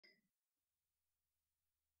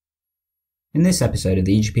In this episode of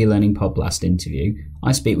the eGPlearning Podblast interview,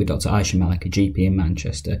 I speak with Dr. Aisha Malik, a GP in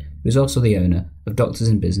Manchester, who is also the owner of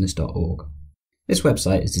doctorsinbusiness.org. This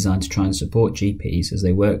website is designed to try and support GPs as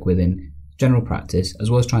they work within general practice,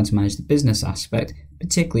 as well as trying to manage the business aspect,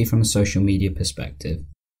 particularly from a social media perspective.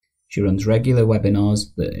 She runs regular webinars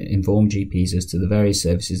that inform GPs as to the various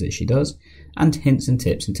services that she does, and hints and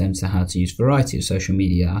tips in terms of how to use a variety of social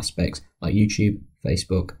media aspects like YouTube,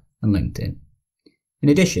 Facebook, and LinkedIn. In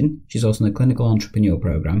addition, she's also in the Clinical Entrepreneur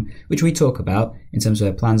Programme, which we talk about in terms of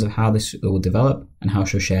her plans of how this will develop and how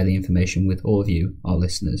she'll share the information with all of you, our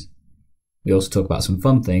listeners. We also talk about some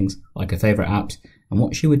fun things like her favourite apps and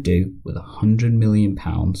what she would do with £100 million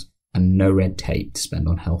and no red tape to spend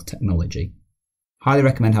on health technology. Highly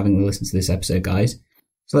recommend having a listen to this episode, guys.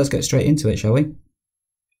 So let's get straight into it, shall we?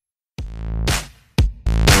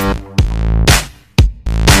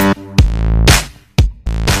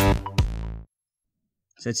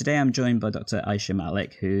 So today I'm joined by Dr. Aisha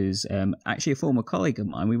Malik, who's actually a former colleague of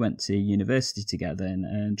mine. We went to university together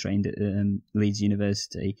and trained at Leeds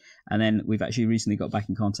University. And then we've actually recently got back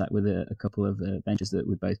in contact with a couple of ventures that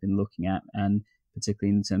we've both been looking at, and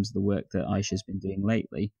particularly in terms of the work that Aisha's been doing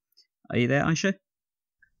lately. Are you there, Aisha?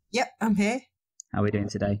 Yep, I'm here. How are we doing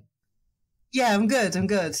today? Yeah, I'm good.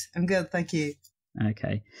 Thank you.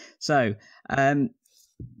 Okay. So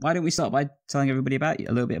why don't we start by telling everybody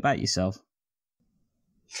a little bit about yourself?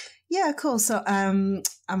 Yeah, cool. So I'm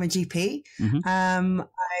a GP. Mm-hmm.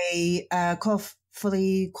 I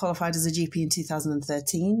fully qualified as a GP in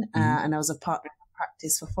 2013, and I was a partner in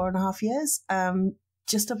practice for 4.5 years,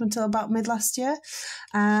 just up until about mid last year.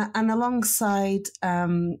 And alongside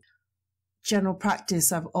general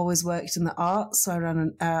practice, I've always worked in the arts. So I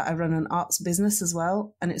run an arts business as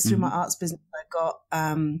well, and it's through my arts business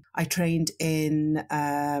I trained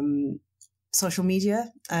in social media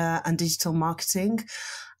and digital marketing.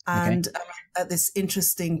 And I'm at this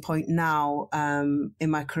interesting point now in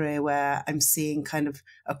my career where I'm seeing kind of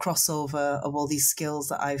a crossover of all these skills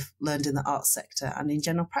that I've learned in the arts sector and in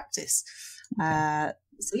general practice. So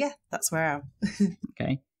yeah, that's where I am.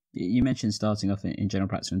 Okay. You mentioned starting off in general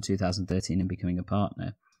practice in 2013 and becoming a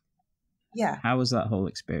partner. Yeah. How was that whole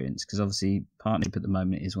experience? Because obviously partnership at the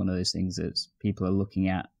moment is one of those things that people are looking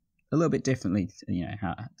at a little bit differently,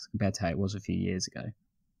 compared to how it was a few years ago.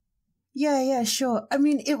 Yeah, sure. I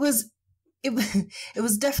mean, it was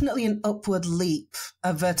definitely an upward leap,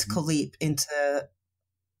 a vertical leap into,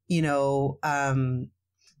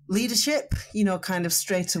 leadership, kind of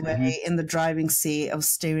straight away in the driving seat of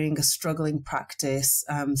steering a struggling practice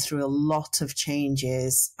through a lot of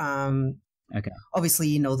changes.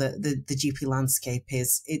 Obviously, the GP landscape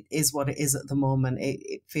is what it is at the moment.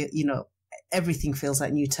 Everything feels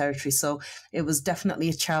like new territory. So it was definitely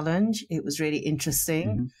a challenge. It was really interesting.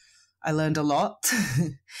 Mm-hmm. I learned a lot.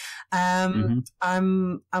 I'm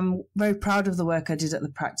very proud of the work I did at the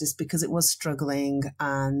practice because it was struggling,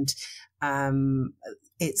 and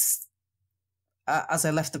it's as I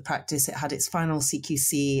left the practice, it had its final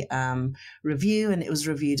CQC review, and it was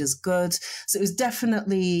reviewed as good. So it was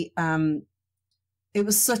definitely it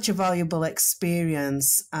was such a valuable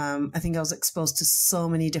experience. I think I was exposed to so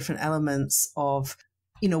many different elements of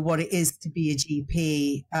what it is to be a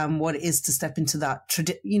GP, what it is to step into that,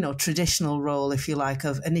 traditional role, if you like,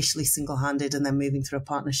 of initially single-handed and then moving through a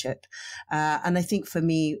partnership. And I think for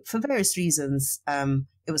me, for various reasons,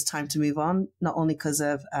 it was time to move on, not only because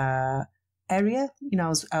of area,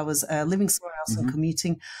 I was living somewhere else and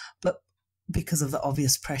commuting, but because of the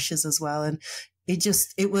obvious pressures as well. And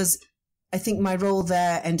I think my role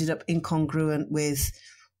there ended up incongruent with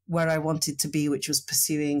where I wanted to be, which was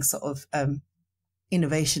pursuing sort of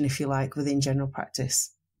innovation, if you like, within general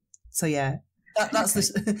practice. So yeah, that's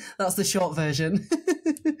the short version.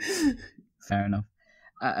 Fair enough.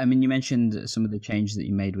 I mean, you mentioned some of the changes that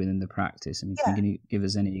you made within the practice. I mean, can you give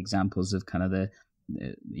us any examples of kind of the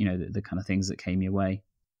kind of things that came your way?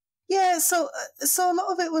 Yeah, so a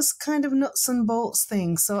lot of it was kind of nuts and bolts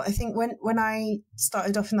things. So I think when I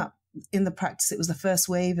started off in the practice, it was the first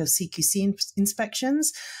wave of CQC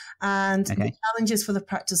inspections. And the challenges for the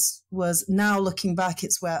practice was, now looking back,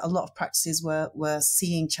 it's where a lot of practices were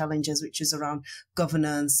seeing challenges, which is around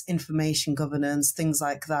governance, information governance, things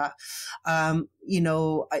like that. I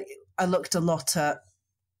looked a lot at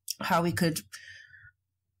how we could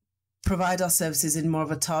provide our services in more of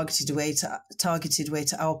a targeted way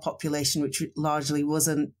to our population, which largely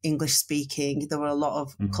wasn't English speaking. There were a lot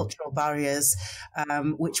of cultural barriers,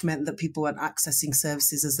 which meant that people weren't accessing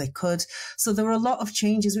services as they could. So there were a lot of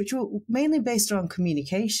changes, which were mainly based around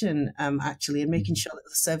communication, actually, and making sure that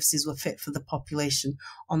the services were fit for the population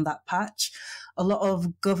on that patch. A lot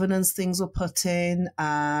of governance things were put in,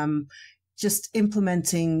 just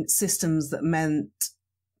implementing systems that meant,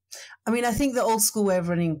 I mean, I think the old school way of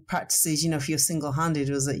running practices, if you're single-handed,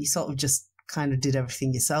 was that you sort of just kind of did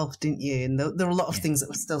everything yourself, didn't you? And there were a lot of things that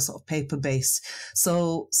were still sort of paper-based.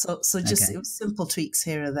 So just it was simple tweaks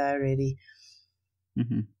here or there, really.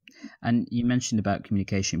 Mm-hmm. And you mentioned about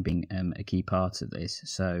communication being a key part of this.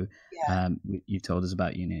 So you told us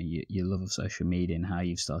about your love of social media and how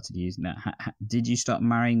you've started using that. Did you start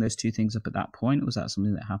marrying those two things up at that point, or was that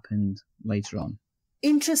something that happened later on?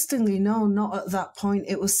 Interestingly, no, not at that point.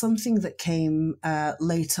 It was something that came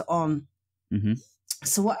later on. Mm-hmm.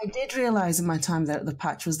 So what I did realize in my time there at the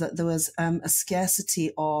Patch was that there was a scarcity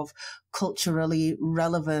of culturally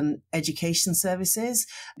relevant education services.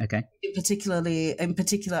 Okay. In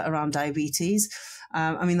particular around diabetes.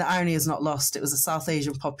 I mean, the irony is not lost. It was a South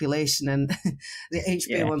Asian population, and the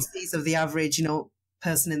HbA1cs of the average,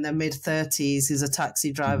 person in their mid-30s who's a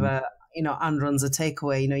taxi driver, and runs a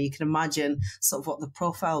takeaway. You can imagine sort of what the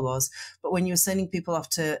profile was. But when you were sending people off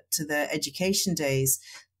to their education days,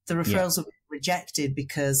 the referrals were rejected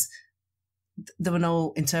because there were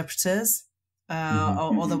no interpreters,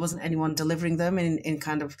 or there wasn't anyone delivering them in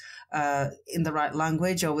kind of in the right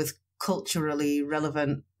language or with culturally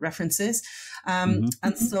relevant references. And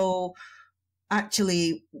so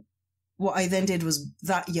actually what I then did was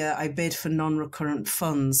that year I bid for non-recurrent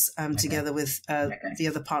funds together with the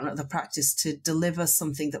other partner at the practice to deliver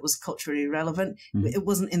something that was culturally relevant. It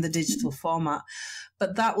wasn't in the digital format,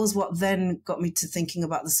 but that was what then got me to thinking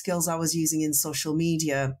about the skills I was using in social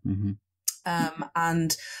media.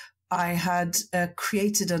 And I had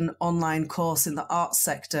created an online course in the arts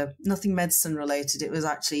sector, nothing medicine related. It was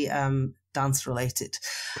actually dance related.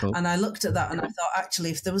 Cool. And I looked at that and I thought,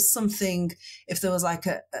 actually, if there was like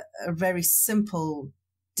a very simple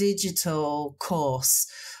digital course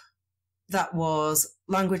that was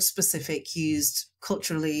language specific, used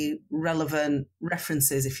culturally relevant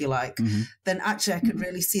references, if you like, then actually I could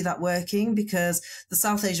really see that working, because the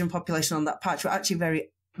South Asian population on that patch were actually very,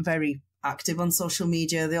 very active on social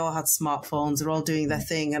media. They all had smartphones. They're all doing their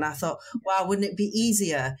thing. And I thought, wow, wouldn't it be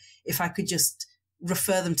easier if I could just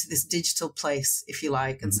refer them to this digital place, if you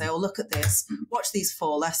like, and say, oh, look at this, watch these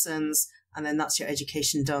 4 lessons, and then that's your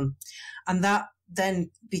education done. And that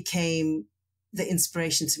then became the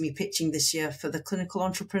inspiration to me pitching this year for the Clinical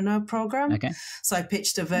Entrepreneur Program. Okay. So I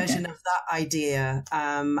pitched a version of that idea,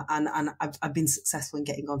 and I've been successful in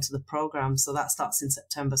getting onto the program. So that starts in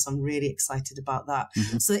September. So I'm really excited about that.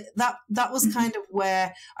 So that was kind of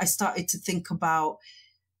where I started to think about,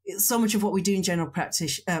 so much of what we do in general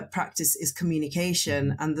practice is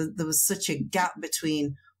communication. And there was such a gap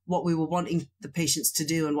between what we were wanting the patients to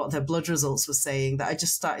do and what their blood results were saying, that I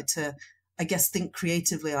just started to, I guess, think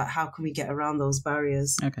creatively, like, how can we get around those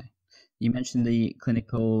barriers? Okay. You mentioned the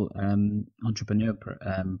Clinical Entrepreneur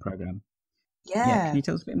Program. Yeah. Can you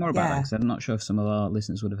tell us a bit more about that? Because I'm not sure if some of our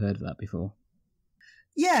listeners would have heard of that before.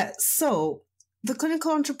 Yeah. So the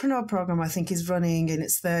Clinical Entrepreneur Program, I think, is running in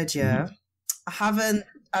its 3rd year.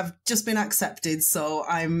 I've just been accepted, so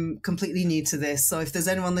I'm completely new to this. So if there's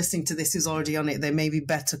anyone listening to this who's already on it, they may be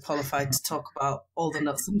better qualified to talk about all the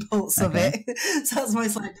nuts and bolts of it. So that's my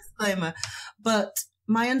slight disclaimer. But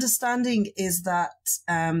my understanding is that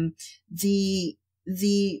the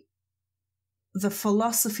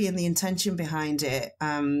philosophy and the intention behind it,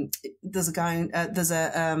 there's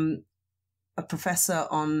a professor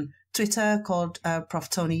on Twitter called Prof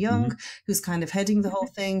Tony Young, who's kind of heading the whole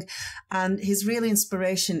thing. And his real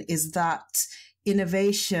inspiration is that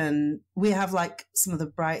innovation, we have like some of the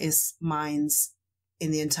brightest minds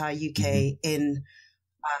in the entire UK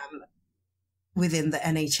within the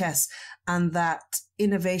NHS, and that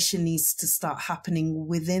innovation needs to start happening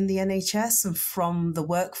within the NHS and from the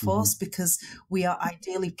workforce, because we are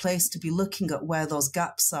ideally placed to be looking at where those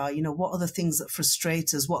gaps are. What are the things that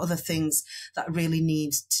frustrate us? What are the things that really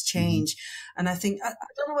need to change? And I think, I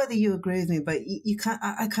don't know whether you agree with me, but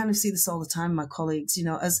I kind of see this all the time, my colleagues,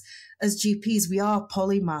 as GPs, we are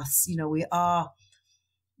polymaths, we are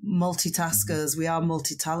multitaskers, we are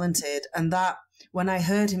multi-talented. And that, when I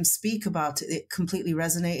heard him speak about it, it completely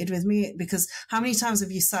resonated with me, because how many times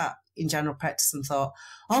have you sat in general practice and thought,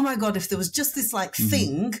 oh my God, if there was just this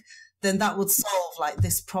thing, then that would solve like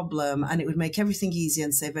this problem and it would make everything easier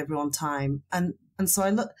and save everyone time. And so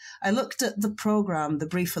I looked at the program, the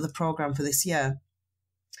brief for the program for this year.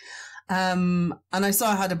 And I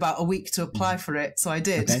saw I had about a week to apply for it. So I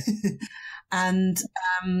did. Okay.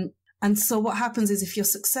 And so what happens is, if you're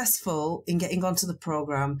successful in getting onto the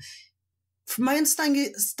program, from my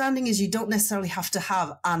understanding is you don't necessarily have to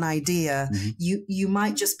have an idea. You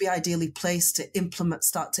might just be ideally placed to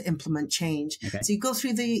start to implement change. Okay. So you go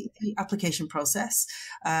through the application process,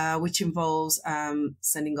 which involves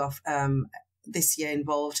sending off. This year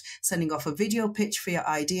involved sending off a video pitch for your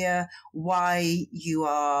idea, why you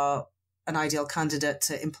are an ideal candidate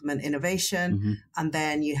to implement innovation, and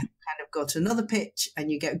then you kind of go to another pitch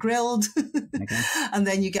and you get grilled, and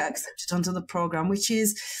then you get accepted onto the program, which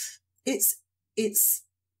is it's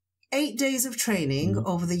 8 days of training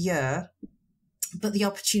over the year, but the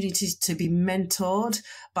opportunity to be mentored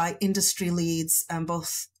by industry leads,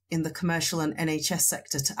 both in the commercial and NHS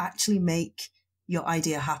sector, to actually make your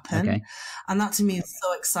idea happen. Okay. And that to me is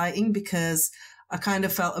so exciting, because I kind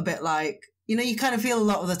of felt a bit like, you know, you kind of feel a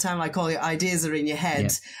lot of the time like all your ideas are in your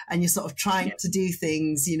head, and you're sort of trying to do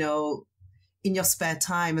things, you know, in your spare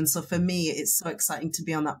time. And so for me, it's so exciting to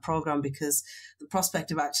be on that program, because the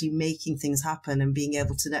prospect of actually making things happen and being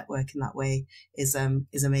able to network in that way is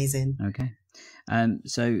amazing. Okay.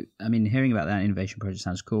 So, I mean, hearing about that innovation project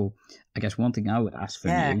sounds cool. I guess one thing I would ask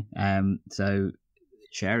from you, so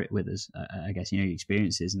share it with us, I guess, you know, your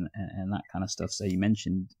experiences and that kind of stuff. So you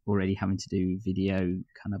mentioned already having to do video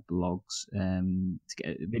kind of blogs, to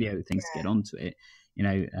get video things to get onto it. You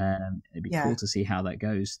know, it'd be cool to see how that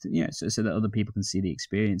goes, you know, so that other people can see the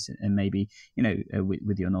experience, and maybe, you know,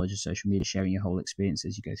 with your knowledge of social media, sharing your whole experience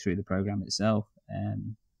as you go through the program itself.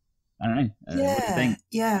 I don't know. What do you think?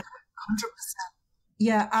 Yeah, 100%.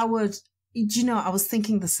 Yeah, I would. Do you know, I was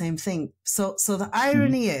thinking the same thing. So the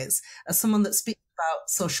irony is, as someone that speaks about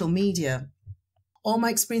social media, all my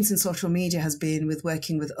experience in social media has been with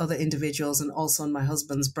working with other individuals and also on my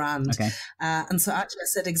husband's brand. Okay. And so actually I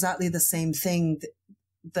said exactly the same thing,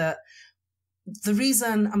 that the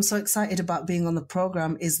reason I'm so excited about being on the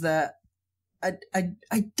program is that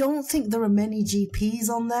I don't think there are many GPs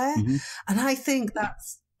on there. And I think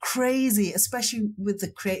that's crazy, especially with the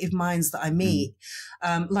creative minds that I meet,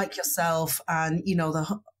 like yourself and, you know,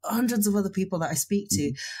 the hundreds of other people that I speak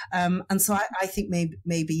to. And so I think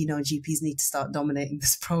maybe, you know, GPs need to start dominating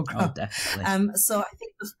this program. Oh, definitely. So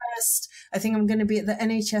I think I'm going to be at the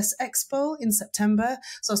NHS Expo in September.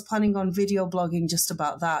 So I was planning on video blogging just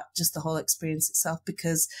about that, just the whole experience itself,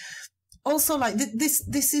 because also like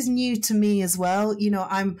this is new to me as well. You know,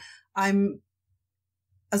 I'm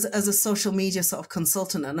as a social media sort of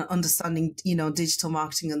consultant and understanding, you know, digital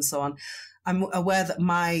marketing and so on, I'm aware that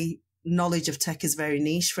my knowledge of tech is very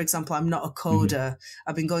niche. For example, I'm not a coder.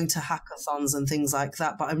 I've been going to hackathons and things like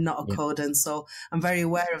that, but I'm not a coder. And so I'm very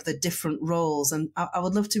aware of the different roles. And I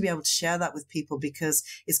would love to be able to share that with people, because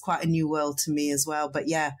it's quite a new world to me as well. But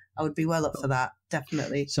yeah, I would be well up for that.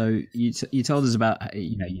 Definitely. So you told us about,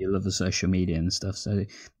 you know, you love the social media and stuff. So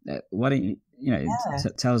why don't you, you know,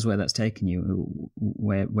 tell us where that's taken you.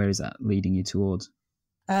 Where is that leading you towards?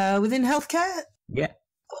 Within healthcare? Yeah.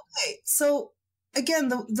 Okay. So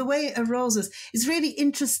again, the way it arose is really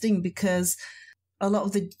interesting, because a lot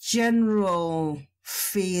of the general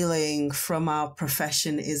feeling from our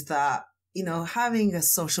profession is that, you know, having a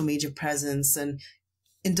social media presence and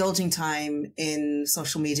indulging time in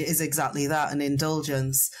social media is exactly that, an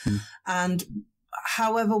indulgence. And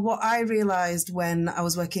however, what I realized when I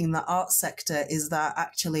was working in the arts sector is that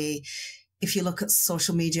actually, if you look at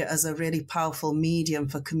social media as a really powerful medium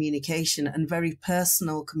for communication and very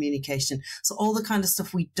personal communication, so all the kind of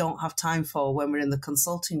stuff we don't have time for when we're in the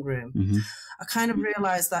consulting room, I kind of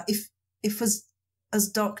realized that if as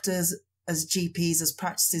doctors, as GPs, as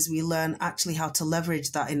practices, we learn actually how to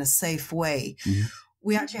leverage that in a safe way,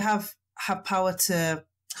 we actually have the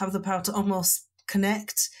power to almost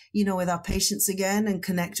connect, you know, with our patients again and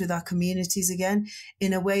connect with our communities again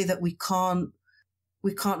in a way that we can't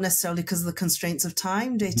necessarily, because of the constraints of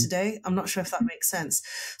time day to day. I'm not sure if that makes sense.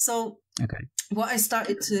 So what I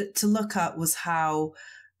started to look at was how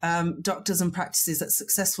doctors and practices that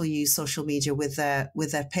successfully use social media with their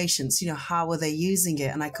patients, you know, how are they using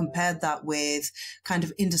it? And I compared that with kind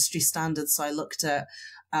of industry standards. So I looked at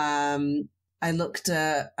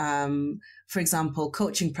for example,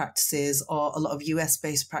 coaching practices, or a lot of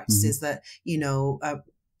US-based practices that, you know,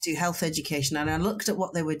 do health education. And I looked at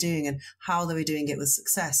what they were doing and how they were doing it with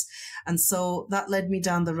success. And so that led me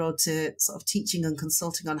down the road to sort of teaching and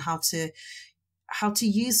consulting on how to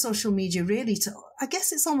use social media really to, I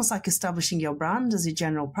guess it's almost like establishing your brand as a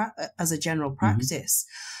general practice.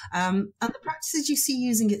 And the practices you see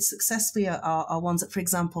using it successfully are ones that, for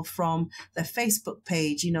example, from their Facebook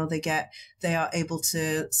page, you know, they are able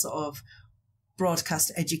to sort of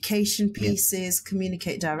broadcast education pieces,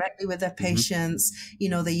 communicate directly with their patients. You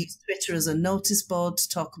know, they use Twitter as a notice board to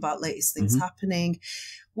talk about latest things happening.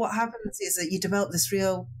 What happens is that you develop this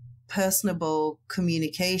real personable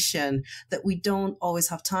communication that we don't always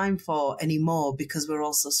have time for anymore because we're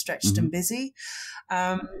also stretched and busy.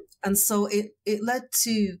 And so it led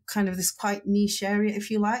to kind of this quite niche area, if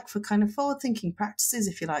you like, for kind of forward-thinking practices,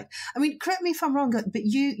 if you like. I mean, correct me if I'm wrong, but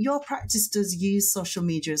your practice does use social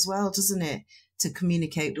media as well, doesn't it, to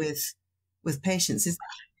communicate with patients? Is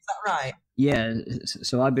that right? Yeah,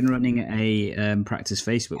 so I've been running a practice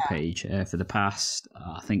Facebook page for the past,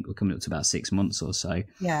 I think we're coming up to about 6 months or so.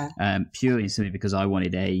 Yeah. Purely and simply because I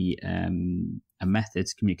wanted a method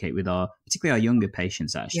to communicate with particularly our younger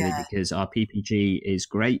patients, actually, because our PPG is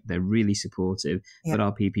great. They're really supportive, but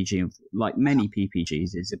our PPG, like many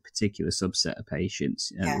PPGs, is a particular subset of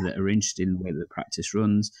patients that are interested in the way that the practice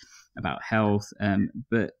runs, about health,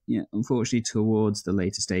 but unfortunately towards the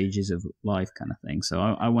later stages of life kind of thing. So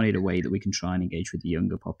I wanted a way that we can try and engage with the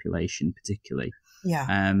younger population particularly.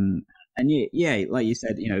 And like you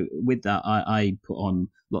said, with that, I put on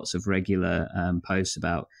lots of regular posts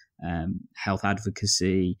about health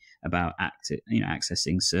advocacy, about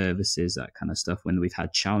accessing services, that kind of stuff when we've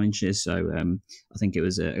had challenges. So I think it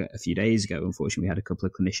was a few days ago, unfortunately, we had a couple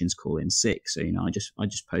of clinicians call in sick. So I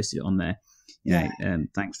just posted it on there.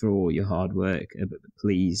 Thanks for all your hard work, but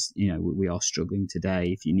please, we are struggling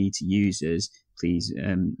today. If you need to use us, please,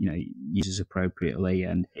 use us appropriately,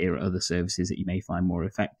 and here are other services that you may find more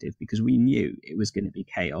effective, because we knew it was going to be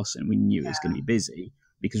chaos and we knew it was going to be busy,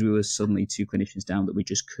 because we were suddenly 2 clinicians down that we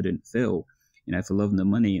just couldn't fill, for love nor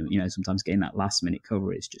money. Sometimes getting that last minute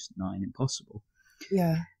cover is just nigh impossible.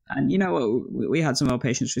 Yeah. And we had some of our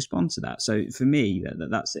patients respond to that. So for me,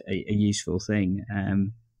 that's a useful thing.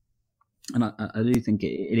 And I do think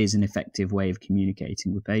it is an effective way of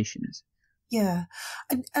communicating with patients. Yeah.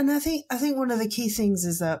 And I think one of the key things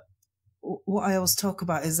is that what I always talk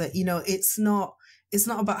about is that, it's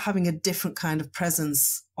not about having a different kind of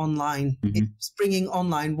presence online. It's bringing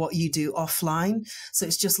online what you do offline. So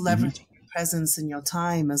it's just leveraging your presence and your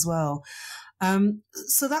time as well.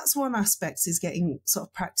 So that's one aspect, is getting sort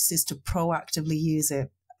of practices to proactively use it.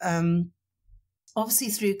 Obviously,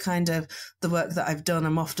 through kind of the work that I've done,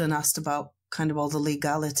 I'm often asked about kind of all the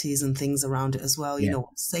legalities and things around it as well.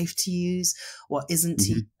 What's safe to use, what isn't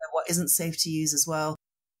safe to use as well.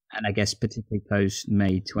 And I guess particularly post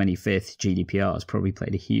May 25th, GDPR has probably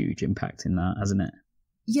played a huge impact in that, hasn't it?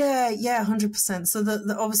 Yeah, 100%. So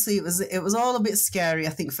obviously it was all a bit scary,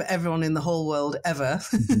 I think, for everyone in the whole world ever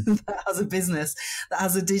that has a business, that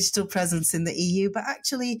has a digital presence in the EU. But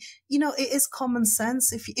actually, it is common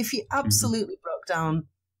sense. If you absolutely broke down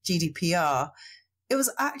GDPR, it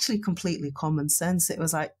was actually completely common sense. It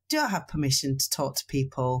was like, do I have permission to talk to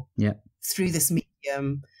people through this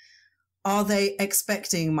medium? Are they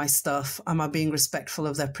expecting my stuff? Am I being respectful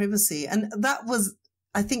of their privacy? And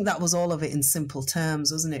I think that was all of it in simple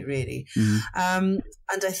terms, wasn't it, really? And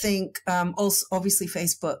I think also, obviously,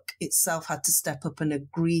 Facebook itself had to step up and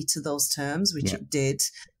agree to those terms, which it did.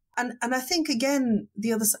 And I think, again,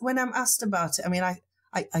 when I'm asked about it, I mean,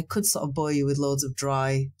 I could sort of bore you with loads of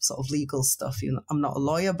dry sort of legal stuff. I'm not a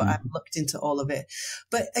lawyer, but I've looked into all of it.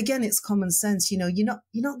 But again, it's common sense. You're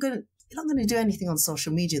not going to do anything on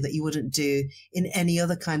social media that you wouldn't do in any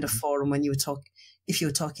other kind of forum when if you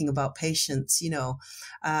were talking about patients, and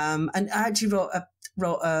I actually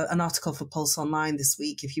wrote an article for Pulse Online this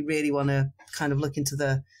week, if you really want to kind of look into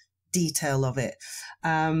the detail of it.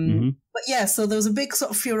 But yeah, so there was a big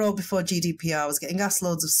sort of furore before GDPR. I was getting asked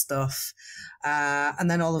loads of stuff.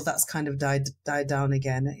 And then all of that's kind of died down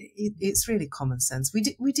again. It's really common sense.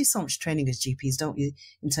 We do so much training as GPs, don't we,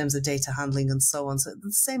 in terms of data handling and so on. So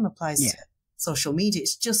the same applies to social media.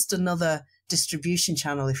 It's just another distribution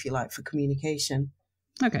channel, if you like, for communication.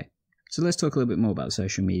 Okay. So let's talk a little bit more about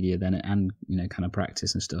social media then, and kind of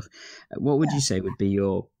practice and stuff. What would you say would be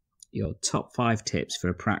your top 5 tips for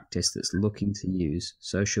a practice that's looking to use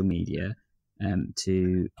social media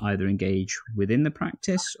to either engage within the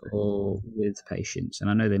practice or with patients? And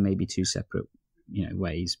I know there may be 2 separate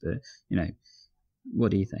ways, but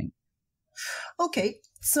what do you think? Okay,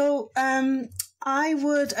 so I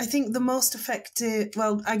think the most effective,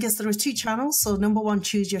 well, I guess there are 2 channels. So number 1,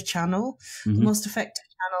 choose your channel. The most effective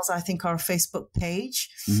channels, I think, are a Facebook page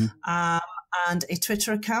and a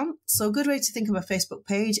Twitter account. So a good way to think of a Facebook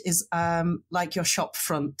page is like your shop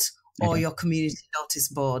front or your community notice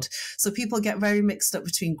board. So people get very mixed up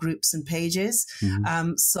between groups and pages.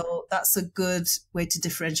 So that's a good way to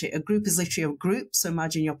differentiate. A group is literally a group. So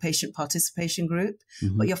imagine your patient participation group,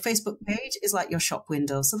 but your Facebook page is like your shop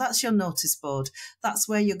window. So that's your notice board. That's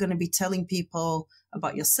where you're going to be telling people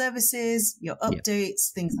about your services, your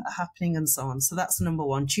updates, things that are happening, and so on. So that's number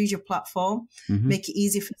one. Choose your platform. Make it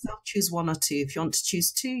easy for yourself. Choose one or two. If you want to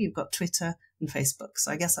choose two, you've got Twitter and Facebook.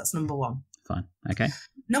 So I guess that's number one. Fine. Okay.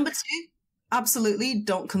 Number two, absolutely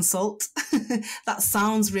don't consult. That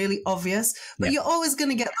sounds really obvious, but you're always going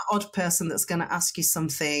to get the odd person that's going to ask you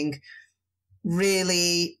something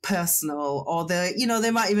really personal, or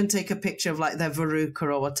they might even take a picture of like their verruca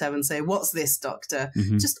or whatever and say, "What's this, doctor?"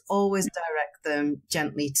 Just always direct them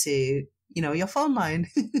gently to your phone line.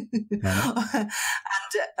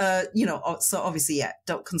 And so obviously,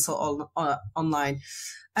 don't consult online.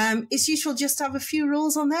 It's useful just to have a few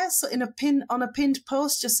rules on there. So on a pinned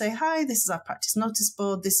post, just say, "Hi, this is our practice notice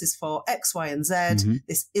board. This is for X, Y, and Z.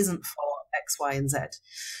 This isn't for X, Y, and Z."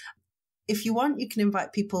 If you want, you can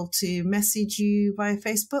invite people to message you via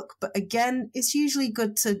Facebook. But again, it's usually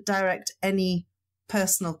good to direct any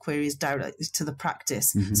personal queries directly to the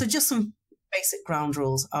practice. So just some basic ground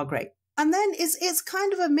rules are great. And then it's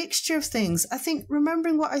kind of a mixture of things. I think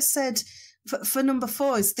remembering what I said for number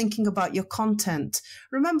 4 is thinking about your content.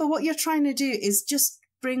 Remember, what you're trying to do is just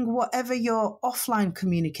bring whatever your offline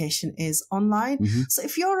communication is online. So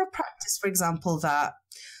if you're a practice, for example, that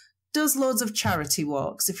does loads of charity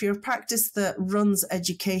walks, if you're a practice that runs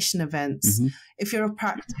education events, if you're a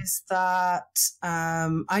practice that,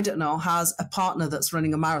 has a partner that's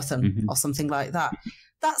running a marathon or something like that,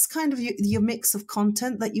 that's kind of your mix of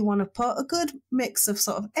content that you want to put, a good mix of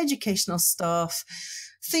sort of educational stuff,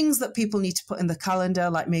 things that people need to put in the calendar,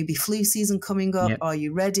 like maybe flu season coming up. Are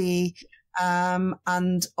you ready?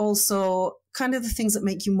 And also kind of the things that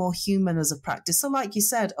make you more human as a practice. So like you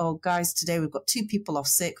said, "Oh, guys, today we've got 2 people off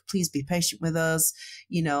sick. Please be patient with us.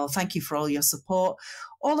 Thank you for all your support."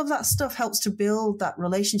 All of that stuff helps to build that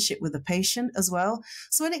relationship with the patient as well.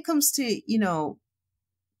 So when it comes to,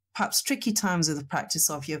 perhaps tricky times with the practice,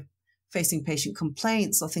 or if you're facing patient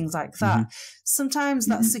complaints or things like that, sometimes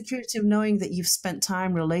that security of knowing that you've spent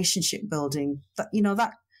time relationship building,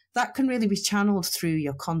 that can really be channeled through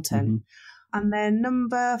your content. And then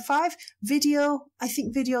number 5, video. I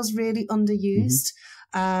think video is really underused.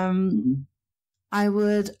 I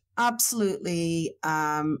would absolutely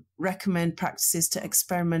recommend practices to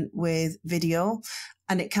experiment with video,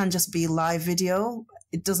 and it can just be live video.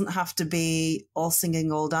 It doesn't have to be all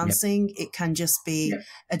singing, all dancing. It can just be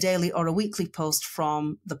a daily or a weekly post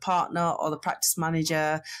from the partner or the practice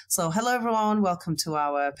manager. So, "Hello, everyone. Welcome to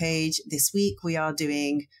our page. This week we are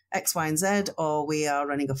doing X, Y, and Z, or we are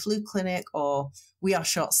running a flu clinic, or we are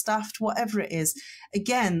short-staffed," whatever it is.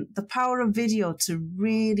 Again, the power of video to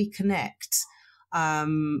really connect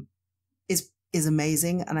is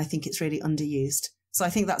amazing, and I think it's really underused. So I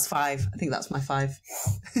think that's 5. I think that's my 5.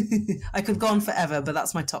 I could go on forever, but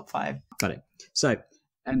that's my top 5. Got it. So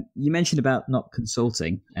you mentioned about not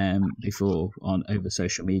consulting before over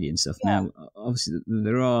social media and stuff. Now, obviously,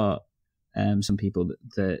 there are some people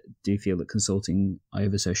that do feel that consulting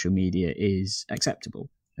over social media is acceptable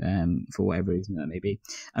for whatever reason that may be.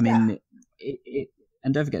 I mean,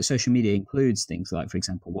 and don't forget, social media includes things like, for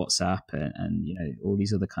example, WhatsApp and all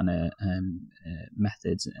these other kind of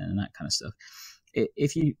methods and that kind of stuff.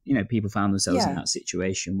 If people found themselves in that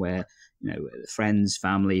situation where friends,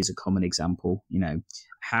 family is a common example,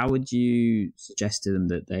 how would you suggest to them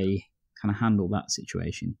that they kind of handle that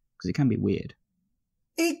situation? Because it can be weird.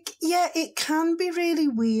 It can be really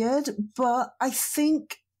weird, but I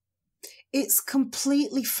think it's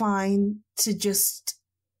completely fine to just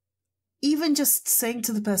saying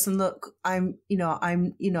to the person, "Look, I'm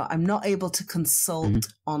not able to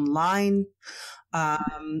consult online.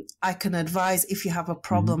 I can advise if you have a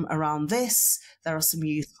problem around this. There are some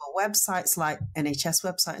useful websites like NHS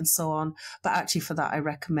website and so on. But actually for that, I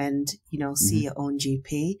recommend, see your own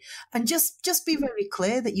GP." And just be very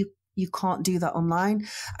clear that you can't do that online.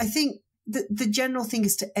 I think the general thing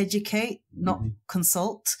is to educate, not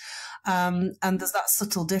consult. And there's that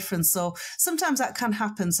subtle difference. So sometimes that can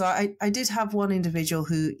happen. So I did have one individual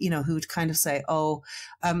who would kind of say,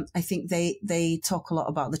 I think they talk a lot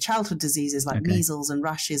about the childhood diseases like measles and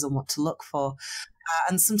rashes and what to look for.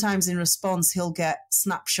 And sometimes in response, he'll get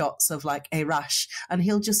snapshots of like a rash and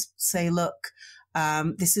he'll just say, "Look,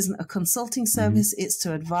 This isn't a consulting service. It's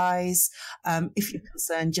to advise. If you're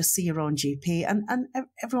concerned, just see your own GP. And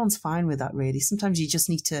everyone's fine with that, really. Sometimes you just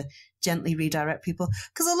need to gently redirect people.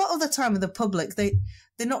 Because a lot of the time with the public, they're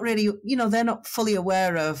not really, they're not fully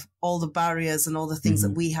aware of all the barriers and all the things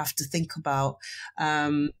that we have to think about.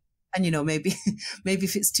 And, maybe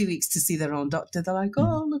if it's 2 weeks to see their own doctor, they're like,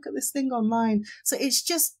 oh, look at this thing online. So it's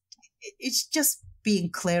just being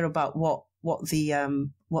clear about what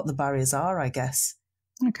the barriers are, I guess.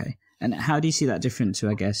 Okay. And how do you see that different to,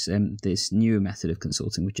 I guess, this newer method of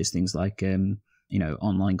consulting, which is things like,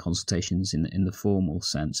 online consultations in the formal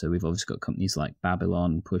sense? So we've obviously got companies like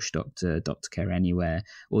Babylon, Push Doctor, Doctor Care Anywhere,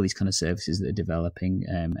 all these kind of services that are developing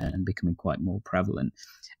and becoming quite more prevalent.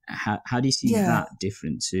 How do you see that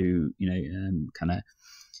different to, kind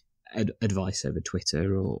of advice over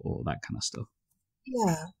Twitter or that kind of stuff?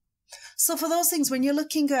 Yeah. So for those things, when you're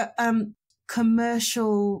looking at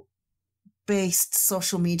commercial based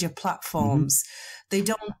social media platforms, they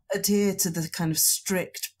don't adhere to the kind of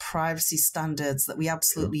strict privacy standards that we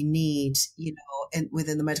absolutely need,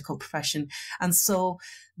 within the medical profession. And so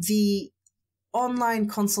the online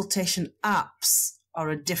consultation apps are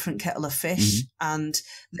a different kettle of fish, and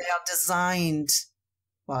they are designed,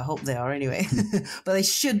 well, I hope they are anyway, but they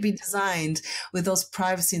should be designed with those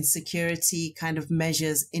privacy and security kind of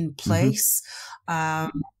measures in place.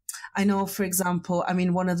 I know, for example,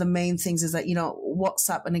 one of the main things is that,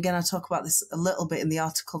 WhatsApp, and again, I talk about this a little bit in the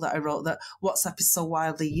article that I wrote, that WhatsApp is so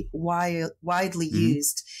widely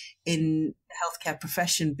used in the healthcare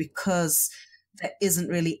profession because there isn't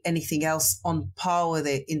really anything else on par with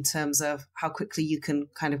it in terms of how quickly you can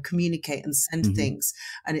kind of communicate and send things.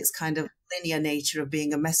 And it's kind of linear nature of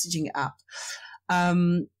being a messaging app.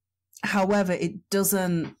 However, it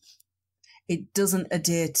doesn't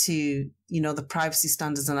adhere to, the privacy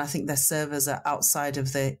standards. And I think their servers are outside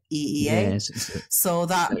of the EEA. Yes, so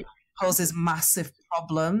that poses massive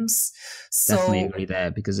problems. Definitely agree there,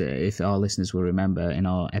 because if our listeners will remember in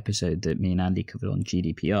our episode that me and Andy covered on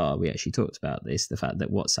GDPR, we actually talked about this, the fact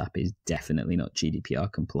that WhatsApp is definitely not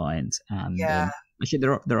GDPR compliant. And actually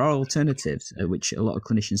there are alternatives, which a lot of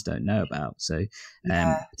clinicians don't know about. So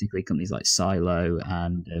particularly companies like Siilo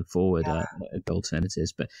and Forward are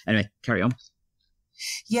alternatives. But anyway, carry on.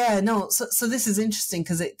 Yeah, no. So this is interesting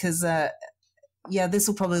because this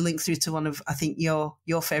will probably link through to one of, I think,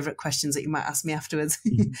 your favorite questions that you might ask me afterwards.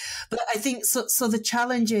 But I think so the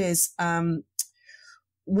challenge is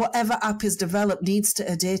whatever app is developed needs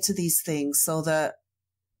to adhere to these things so that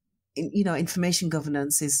information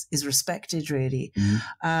governance is respected, really.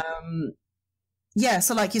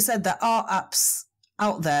 So like you said, there are apps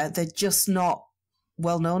out there, they're just not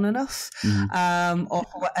well known enough, or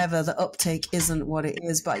whatever, the uptake isn't what it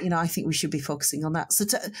is. But I think we should be focusing on that. So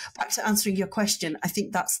back to answering your question, I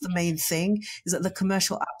think that's the main thing, is that the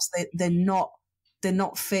commercial apps, they're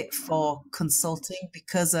not fit for consulting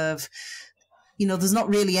because of there's not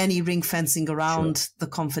really any ring fencing around the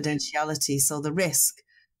confidentiality. So the risk,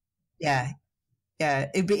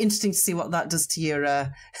 it'd be interesting to see what that does to your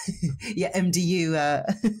MDU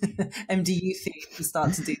MDU thing if you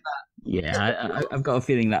start to do that. Yeah, I've got a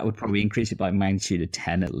feeling that would probably increase it by magnitude of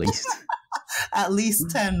 10 at least. At least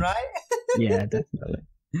 10, right? Yeah, definitely.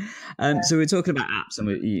 So we're talking about apps, and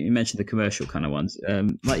you mentioned the commercial kind of ones.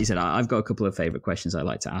 Like you said, I've got a couple of favorite questions I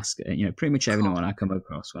like to ask. Pretty much everyone I come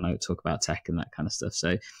across when I talk about tech and that kind of stuff.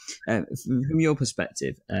 So, from your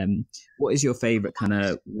perspective, what is your favorite kind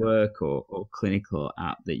of work or clinical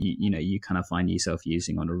app that you kind of find yourself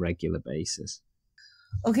using on a regular basis?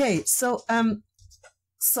 Okay,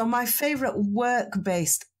 so my favorite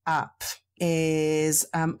work-based app is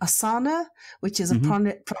Asana, which is a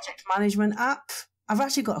project management app. I've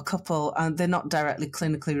actually got a couple, and they're not directly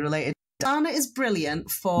clinically related. Asana is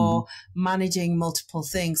brilliant for managing multiple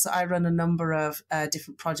things. So I run a number of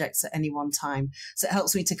different projects at any one time. So it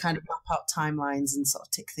helps me to kind of map out timelines and sort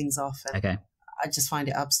of tick things off. And I just find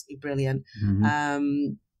it absolutely brilliant.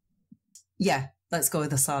 Let's go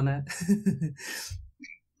with Asana.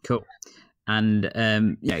 Cool. And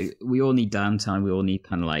we all need downtime. We all need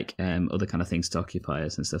kind of like other kind of things to occupy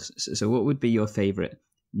us and stuff. So what would be your favorite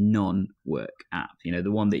non-work app? The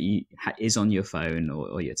one that is on your phone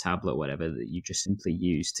or your tablet or whatever, that you just simply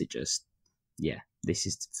use to just this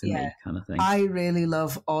is for me kind of thing. I really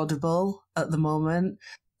love Audible at the moment.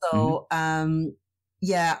 So I'm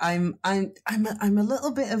a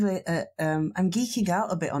little bit of I'm geeking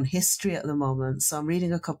out a bit on history at the moment. So I'm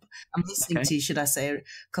reading I'm listening to, should I say, a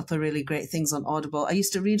couple of really great things on Audible. I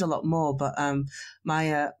used to read a lot more, but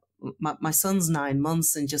my son's 9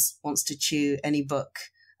 months and just wants to chew any book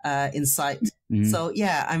insight. Mm-hmm. So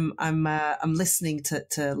yeah, I'm listening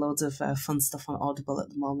to loads of fun stuff on Audible at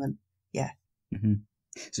the moment. Yeah. Mm-hmm.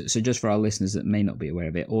 So just for our listeners that may not be aware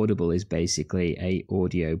of it, Audible is basically a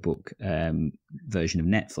audiobook version of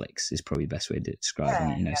Netflix is probably the best way to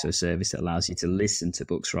describe it. So a service that allows you to listen to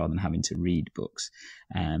books rather than having to read books.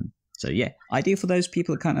 So yeah, ideal for those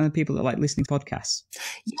people that like listening to podcasts.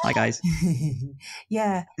 Yeah. Hi guys.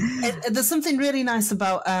 Yeah, there's something really nice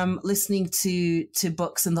about listening to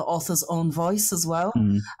books in the author's own voice as well.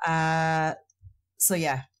 So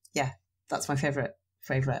yeah, that's my favorite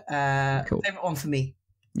one for me.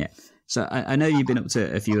 Yeah. So I know you've been up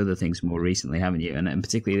to a few other things more recently, haven't you? And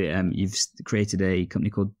particularly, you've created a company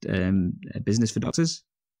called Business for Doctors.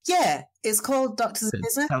 Yeah, it's called Doctors in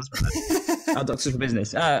Business. Doctors for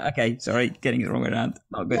Business. Okay, sorry, getting it the wrong way around.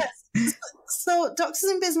 Not good. Yes. So Doctors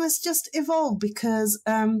in Business just evolved because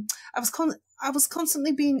I was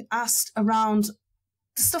constantly being asked around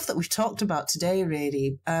the stuff that we've talked about today,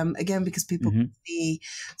 really. Again, because people see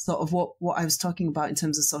sort of what I was talking about in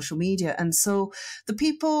terms of social media. And so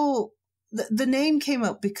the name came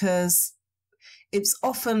up because it's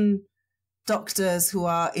often doctors who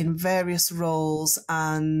are in various roles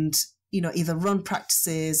and, either run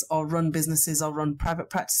practices or run businesses or run private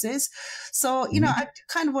practices. So, I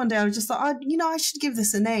kind of one day I just thought, I should give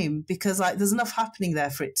this a name because there's enough happening there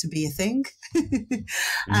for it to be a thing.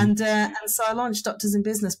 And so I launched Doctors in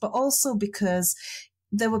Business, but also because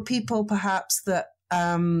there were people perhaps that,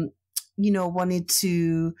 wanted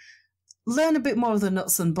to learn a bit more of the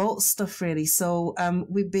nuts and bolts stuff, really. So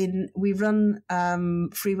we run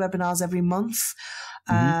free webinars every month.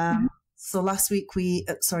 So last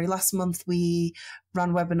month we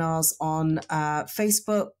ran webinars on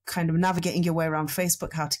Facebook, kind of navigating your way around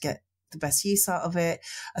Facebook, how to get the best use out of it.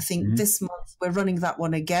 I think this month we're running that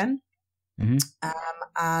one again. And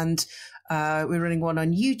we're running one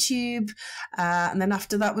on YouTube. And then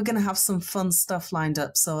after that, we're going to have some fun stuff lined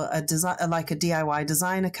up. So a DIY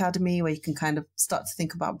design academy where you can kind of start to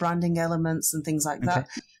think about branding elements and things like that.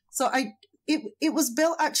 So it was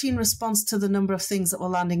built actually in response to the number of things that were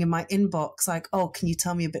landing in my inbox. Like, oh, can you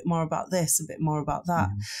tell me a bit more about this, a bit more about that?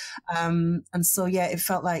 And so, yeah, it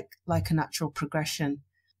felt like a natural progression.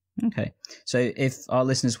 Okay. So if our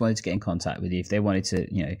listeners wanted to get in contact with you, if they wanted to,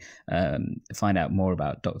 find out more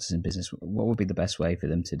about Doctors in Business, what would be the best way for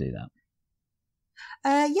them to do that?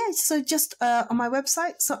 So just on my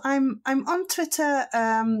website. So I'm on Twitter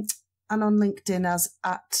and on LinkedIn as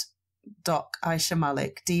 @Doc Aisha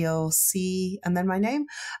Malik, DOC, and then my name,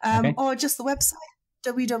 or just the website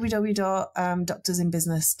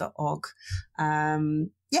www.doctorsinbusiness.org.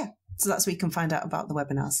 So that's where you can find out about the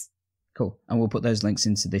webinars. Cool. And we'll put those links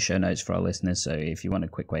into the show notes for our listeners. So if you want a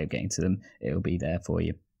quick way of getting to them, it'll be there for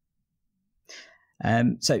you.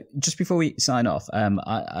 So just before we sign off, I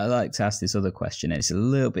like to ask this other question. It's a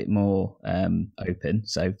little bit more open,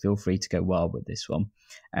 so feel free to go wild with this one.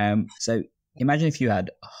 So imagine if you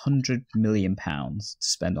had £100 million to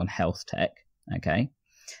spend on health tech, okay,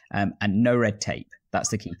 and no red tape. That's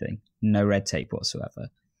the key thing. No red tape whatsoever.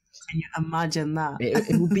 Can you imagine that?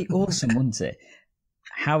 It would be awesome, wouldn't it?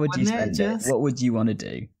 How would you spend it? What would you want to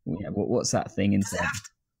do? What's that thing instead?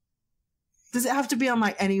 Does it have to be on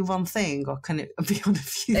any one thing, or can it be on a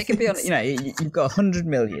few? It can be on. You've got 100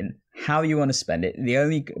 million. How you want to spend it? The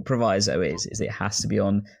only proviso is it has to be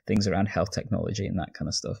on things around health technology and that kind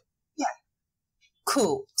of stuff. Yeah,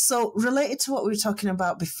 cool. So related to what we were talking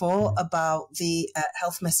about before about the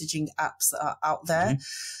health messaging apps that are out there,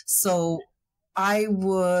 so I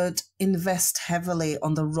would invest heavily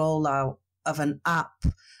on the rollout of an app,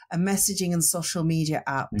 a messaging and social media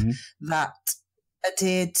app that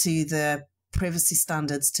adhered to the privacy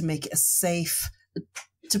standards to make it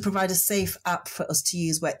to provide a safe app for us to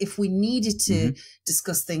use, where if we needed to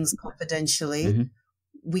discuss things confidentially,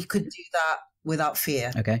 we could do that without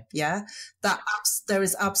fear. Okay. Yeah. There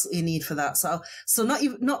is absolutely a need for that. So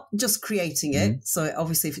not just creating it. So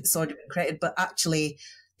obviously if it's already been created, but actually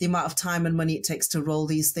the amount of time and money it takes to roll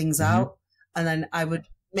these things out. And then I would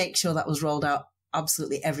make sure that was rolled out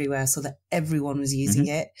absolutely everywhere so that everyone was using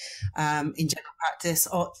it in general practice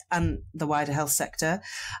and the wider health sector.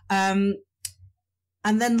 And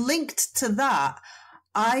then linked to that,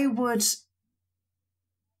 I would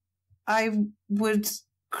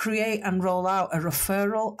create and roll out a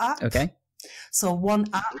referral app. Okay. So one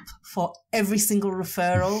app for every single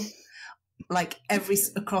referral,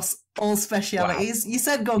 across all specialities. Wow. You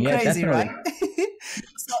said go crazy, definitely. Right?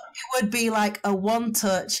 So it would be like a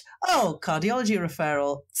one-touch, cardiology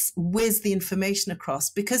referral, whiz the information across.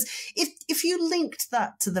 Because if you linked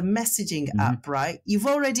that to the messaging app, right, you've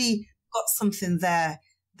already got something there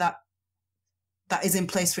that is in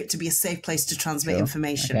place for it to be a safe place to transmit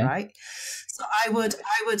information, okay. right? So I would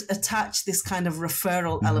attach this kind of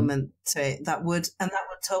referral element to it that would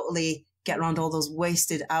totally get around all those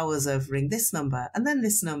wasted hours of ring this number and then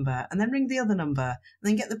this number and then ring the other number and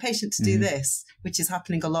then get the patient to do this, which is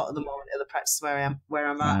happening a lot at the moment at the practice where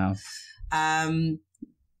I'm at.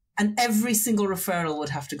 And every single referral would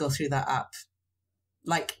have to go through that app,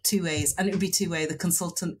 like 2 ways, and it would be 2-way. The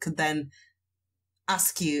consultant could then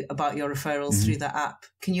ask you about your referrals through that app.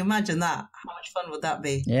 Can you imagine that? How much fun would that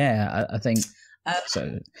be? Yeah, I think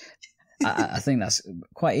so. I think that's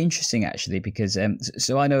quite interesting, actually, because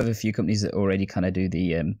so I know of a few companies that already kind of do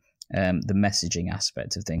the messaging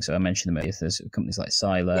aspect of things. So I mentioned them earlier. There's companies like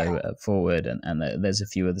Siilo, Forward, and there's a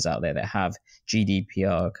few others out there that have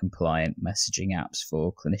GDPR compliant messaging apps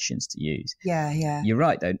for clinicians to use. Yeah. You're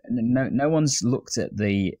right, though. No one's looked at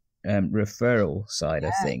the referral side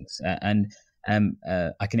of things, and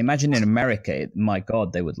I can imagine in America, my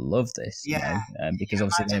God, they would love this, because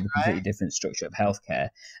obviously they have a completely different structure of healthcare,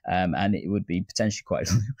 and it would be potentially quite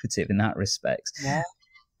lucrative in that respect. Yeah.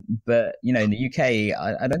 But in the UK,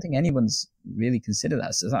 I don't think anyone's really considered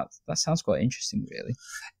that. So that sounds quite interesting, really.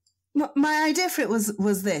 My idea for it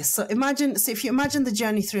was this. So if you imagine the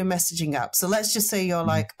journey through a messaging app. So let's just say you're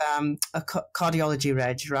like a cardiology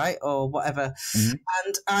reg, right, or whatever,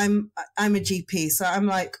 and I'm a GP. So I'm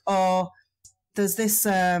like, there's this,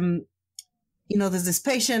 there's this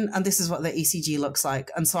patient and this is what their ECG looks like.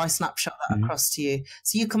 And so I snapshot that across to you.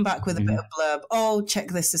 So you come back with a bit of blurb. Check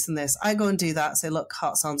this and this. I go and do that. Say, look,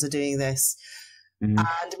 heart sounds are doing this. And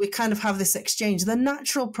we kind of have this exchange. The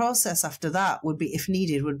natural process after that would be, if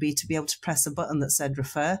needed, would be to be able to press a button that said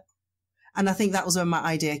refer. And I think that was where my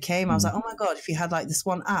idea came. I was like, oh my God, if you had like this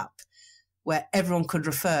one app where everyone could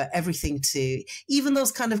refer everything to, even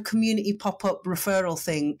those kind of community pop-up referral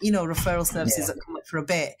referral services that come up for a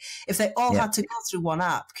bit, if they all had to go through one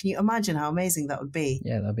app, can you imagine how amazing that would be?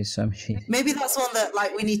 Yeah, that'd be so much easier. Maybe that's one that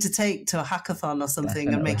we need to take to a hackathon or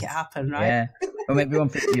something and make it happen, right? Yeah, or maybe one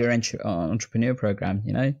for your entrepreneur program,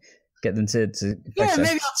 get them to yeah,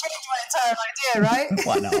 maybe I'll change my entire idea, right?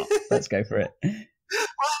 Why not? Let's go for it. Why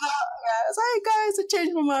not? Yeah, it's like, hey guys, I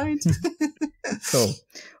changed my mind. Cool.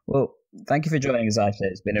 Well, thank you for joining us, Aisha.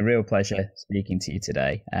 It's been a real pleasure speaking to you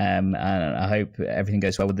today, and I hope everything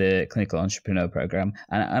goes well with the clinical entrepreneur program.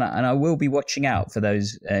 And I will be watching out for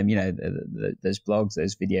those, those blogs,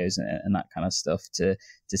 those videos, and that kind of stuff to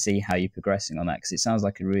see how you're progressing on that, because it sounds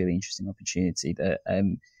like a really interesting opportunity that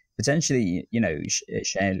potentially,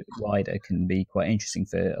 shared wider can be quite interesting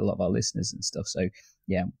for a lot of our listeners and stuff. So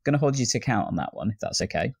yeah, I'm going to hold you to account on that one, if that's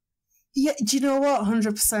okay. Yeah, do you know what?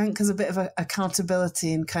 100%, because a bit of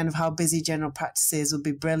accountability and kind of how busy general practice is would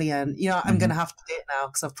be brilliant. I'm going to have to do it now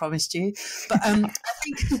because I've promised you. But I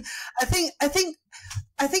think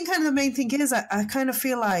kind of the main thing is I kind of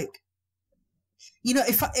feel like,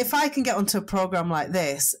 if I can get onto a program like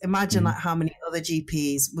this, imagine like how many other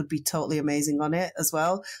GPs would be totally amazing on it as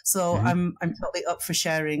well. So I'm totally up for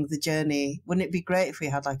sharing the journey. Wouldn't it be great if we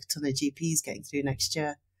had like a ton of GPs getting through next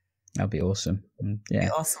year? That'd be awesome. Yeah. It'd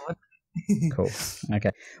be awesome. Cool.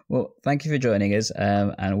 Okay. Well, thank you for joining us,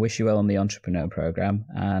 and I wish you well on the entrepreneur program.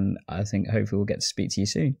 And I think hopefully we'll get to speak to you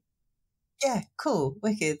soon. Yeah, cool.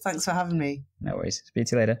 Wicked. Thanks for having me. No worries. Speak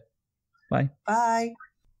to you later. Bye. Bye.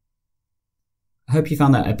 I hope you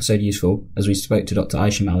found that episode useful as we spoke to Dr.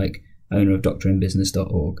 Aisha Malik, owner of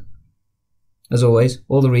doctorinbusiness.org. As always,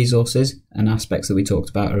 all the resources and aspects that we talked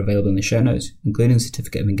about are available in the show notes, including the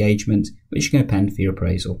certificate of engagement, which you can append for your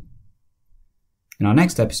appraisal. In our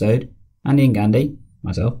next episode, Andy and Gandhi,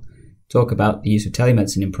 myself, talk about the use of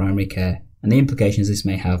telemedicine in primary care and the implications this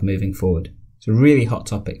may have moving forward. It's a really hot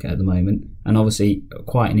topic at the moment, and obviously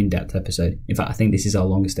quite an in-depth episode. In fact, I think this is our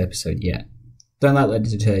longest episode yet. Don't let that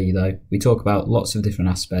deter you though. We talk about lots of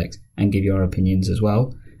different aspects and give you our opinions as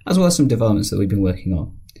well as some developments that we've been working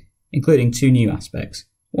on, including 2 new aspects.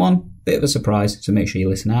 1, bit of a surprise, so make sure you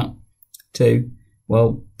listen out. 2,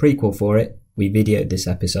 prequel for it. We videoed this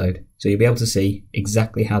episode, so you'll be able to see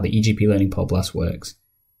exactly how the eGPlearning Podblast works.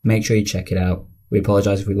 Make sure you check it out. We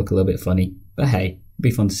apologise if we look a little bit funny, but hey, it'd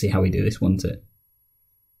be fun to see how we do this, wouldn't it?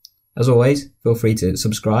 As always, feel free to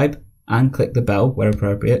subscribe and click the bell where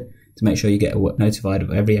appropriate to make sure you get notified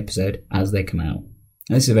of every episode as they come out.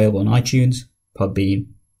 And this is available on iTunes, Podbean,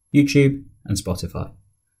 YouTube, and Spotify.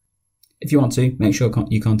 If you want to, make sure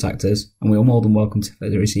you contact us, and we're more than welcome to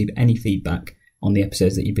receive any feedback on the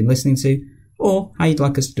episodes that you've been listening to, or how you'd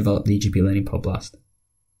like us to develop the eGPlearning Podblast.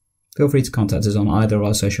 Feel free to contact us on either of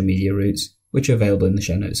our social media routes, which are available in the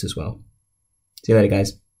show notes as well. See you later,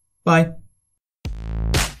 guys. Bye.